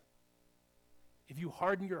rest. If you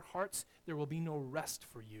harden your hearts, there will be no rest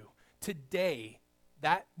for you. Today,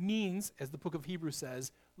 that means, as the book of Hebrews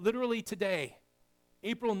says, literally today,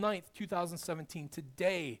 April 9th, 2017,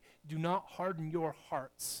 today, do not harden your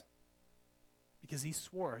hearts. Because he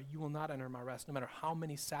swore, you will not enter my rest, no matter how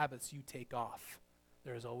many Sabbaths you take off.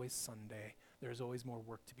 There is always Sunday. There is always more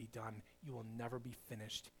work to be done. You will never be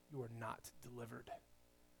finished. You are not delivered.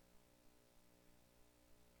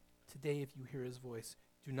 Today, if you hear his voice,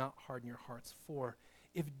 do not harden your hearts. For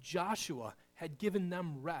if Joshua had given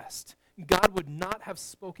them rest, God would not have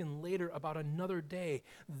spoken later about another day.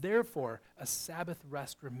 Therefore, a Sabbath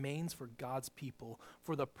rest remains for God's people.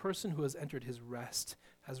 For the person who has entered his rest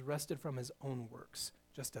has rested from his own works,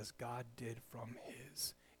 just as God did from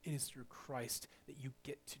his. It is through Christ that you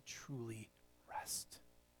get to truly rest.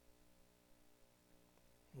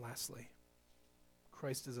 Lastly,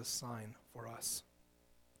 Christ is a sign for us.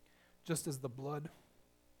 Just as the blood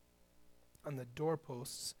on the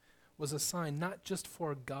doorposts was a sign not just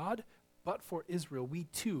for God, but for Israel, we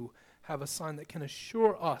too have a sign that can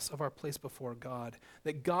assure us of our place before God,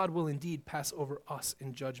 that God will indeed pass over us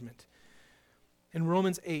in judgment. In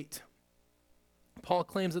Romans 8, Paul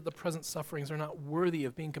claims that the present sufferings are not worthy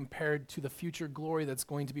of being compared to the future glory that's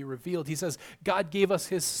going to be revealed. He says, God gave us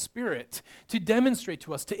his Spirit to demonstrate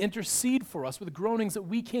to us, to intercede for us with groanings that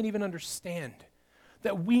we can't even understand,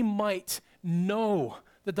 that we might know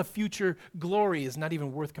that the future glory is not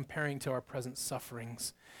even worth comparing to our present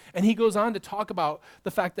sufferings. And he goes on to talk about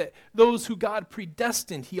the fact that those who God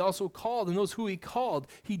predestined, he also called, and those who he called,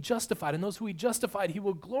 he justified, and those who he justified, he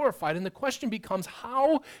will glorify. And the question becomes,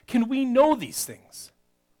 how can we know these things?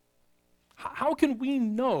 How can we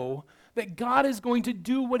know that God is going to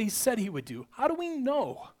do what he said he would do? How do we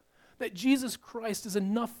know that Jesus Christ is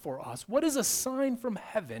enough for us? What is a sign from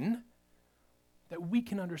heaven that we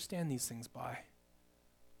can understand these things by?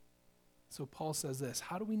 So Paul says this,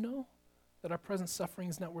 how do we know that our present suffering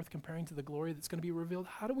is not worth comparing to the glory that's going to be revealed?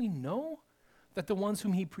 How do we know that the ones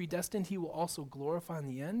whom he predestined he will also glorify in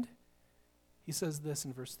the end? He says this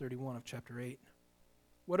in verse 31 of chapter 8.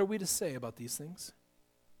 What are we to say about these things?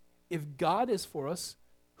 If God is for us,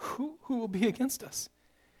 who will be against us?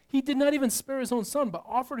 He did not even spare his own son, but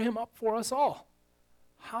offered him up for us all.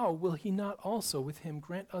 How will he not also with him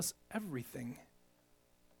grant us everything?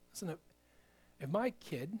 Listen, if my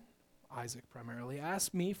kid, Isaac primarily,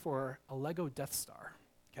 asked me for a Lego Death Star,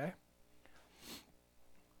 okay?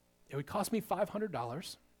 It would cost me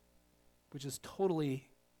 $500, which is totally,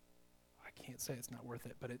 I can't say it's not worth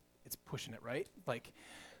it, but it's pushing it, right?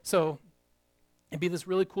 So it'd be this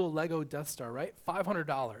really cool Lego Death Star, right?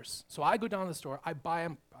 $500. So I go down to the store, I buy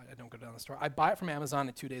them, I don't go down to the store, I buy it from Amazon,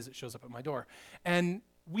 in 2 days it shows up at my door. And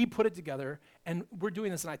we put it together, and we're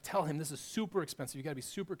doing this, and I tell him, this is super expensive. You got to be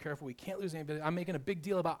super careful. We can't lose anybody. I'm making a big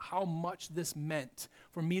deal about how much this meant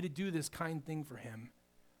for me to do this kind thing for him.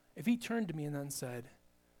 If he turned to me and then said,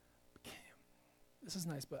 this is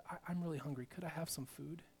nice, but I'm really hungry. Could I have some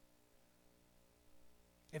food?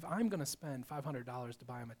 If I'm going to spend $500 to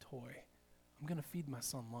buy him a toy, I'm going to feed my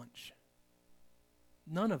son lunch.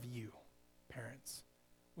 None of you, parents,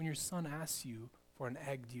 when your son asks you for an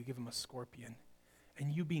egg, do you give him a scorpion?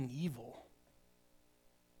 And you being evil,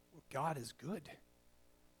 well, God is good.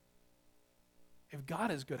 If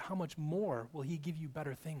God is good, how much more will he give you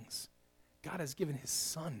better things? God has given his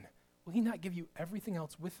son. Will he not give you everything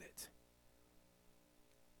else with it?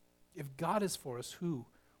 If God is for us, who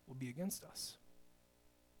will be against us?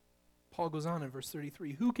 Paul goes on in verse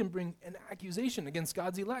 33, who can bring an accusation against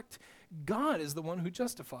God's elect? God is the one who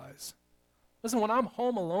justifies. Listen, when I'm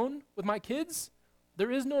home alone with my kids,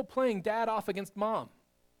 there is no playing dad off against mom,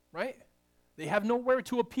 right? They have nowhere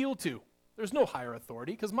to appeal to. There's no higher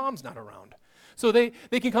authority because mom's not around. So they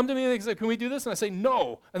can come to me and they say, can we do this? And I say,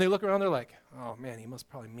 no. And they look around, they're like, oh man, he must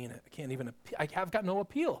probably mean it. I can't even, I have got no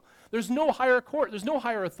appeal. There's no higher court. There's no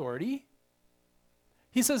higher authority.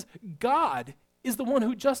 He says, God is the one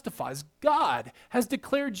who justifies. God has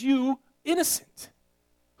declared you innocent.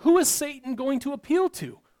 Who is Satan going to appeal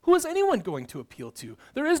to? Who is anyone going to appeal to?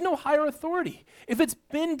 There is no higher authority. If it's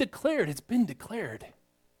been declared, it's been declared.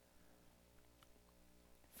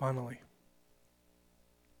 Finally,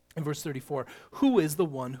 in verse 34, who is the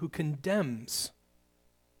one who condemns?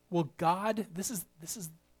 Will God, this is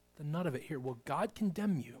the nut of it here, will God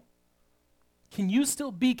condemn you? Can you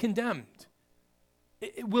still be condemned?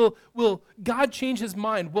 Will God change his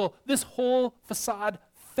mind? Will this whole facade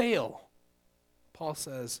fail? Paul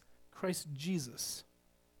says, Christ Jesus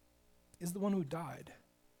is the one who died,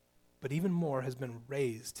 but even more has been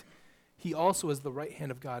raised. He also is the right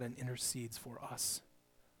hand of God and intercedes for us.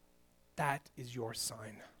 That is your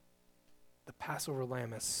sign. The Passover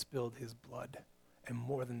lamb has spilled his blood. And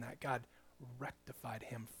more than that, God rectified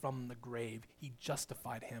him from the grave. He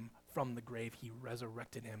justified him from the grave. He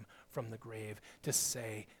resurrected him from the grave to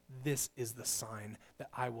say, this is the sign that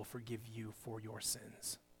I will forgive you for your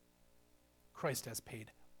sins. Christ has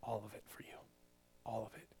paid all of it for you. All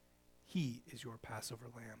of it. He is your Passover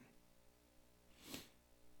lamb.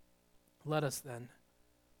 Let us then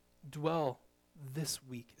dwell this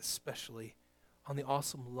week especially on the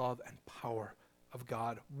awesome love and power of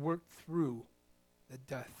God worked through the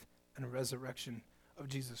death and resurrection of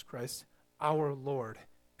Jesus Christ, our Lord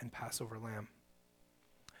and Passover lamb.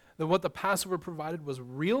 That what the Passover provided was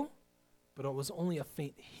real, but it was only a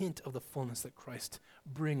faint hint of the fullness that Christ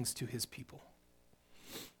brings to his people.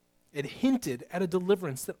 It hinted at a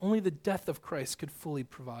deliverance that only the death of Christ could fully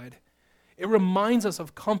provide. It reminds us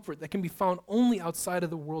of comfort that can be found only outside of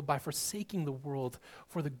the world by forsaking the world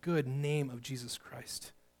for the good name of Jesus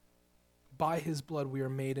Christ. By his blood we are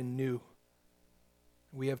made anew.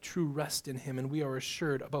 We have true rest in him, and we are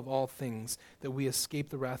assured above all things that we escape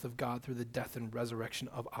the wrath of God through the death and resurrection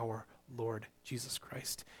of our Lord Jesus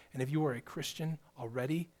Christ. And if you are a Christian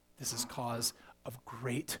already, this is cause of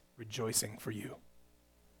great rejoicing for you.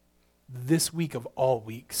 This week of all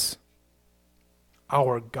weeks,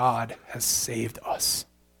 our God has saved us.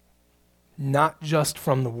 Not just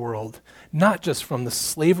from the world, not just from the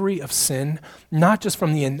slavery of sin, not just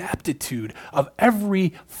from the ineptitude of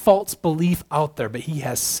every false belief out there, but he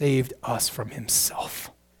has saved us from himself.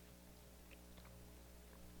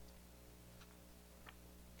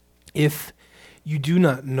 If you do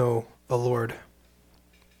not know the Lord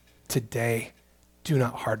today, do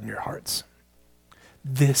not harden your hearts.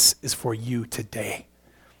 This is for you today.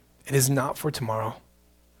 It is not for tomorrow.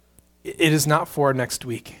 It is not for next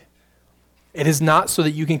week. It is not so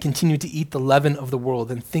that you can continue to eat the leaven of the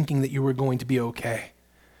world and thinking that you are going to be okay,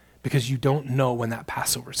 because you don't know when that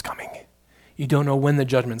Passover is coming. You don't know when the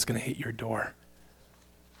judgment's going to hit your door.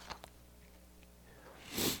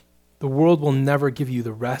 The world will never give you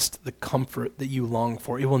the rest, the comfort that you long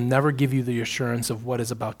for. It will never give you the assurance of what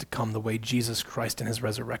is about to come the way Jesus Christ and his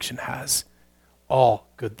resurrection has. All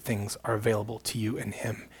good things are available to you in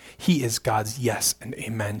him. He is God's yes and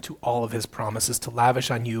amen to all of his promises to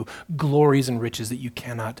lavish on you glories and riches that you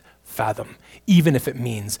cannot fathom, even if it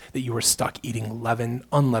means that you are stuck eating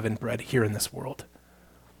unleavened bread here in this world.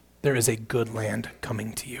 There is a good land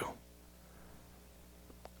coming to you.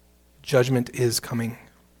 Judgment is coming.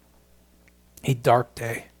 A dark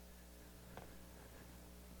day.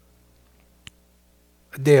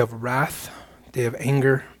 A day of wrath, a day of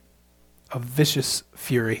anger, of vicious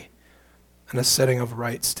fury, and a setting of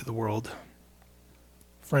rights to the world.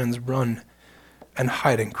 Friends, run and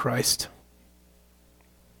hide in Christ.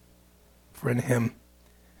 For in him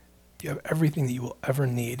you have everything that you will ever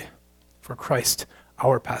need, for Christ,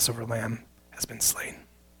 our Passover lamb, has been slain.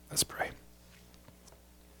 Let's pray.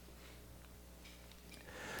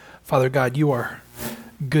 Father God, you are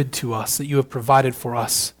good to us, that you have provided for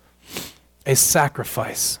us a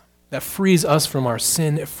sacrifice that frees us from our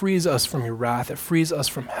sin, it frees us from your wrath, it frees us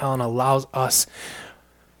from hell, and allows us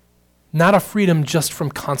Not a freedom just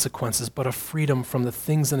from consequences, but a freedom from the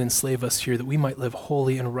things that enslave us here, that we might live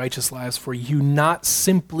holy and righteous lives for you, not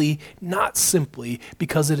simply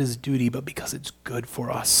because it is duty, but because it's good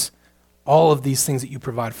for us. All of these things that you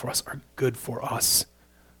provide for us are good for us.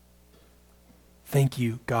 Thank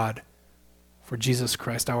you, God, for Jesus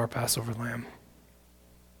Christ, our Passover Lamb.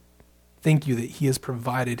 Thank you that he has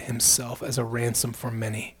provided himself as a ransom for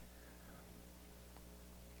many.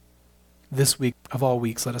 This week, of all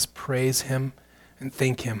weeks, let us praise him and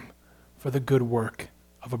thank him for the good work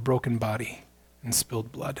of a broken body and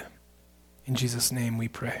spilled blood. In Jesus' name we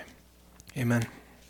pray. Amen.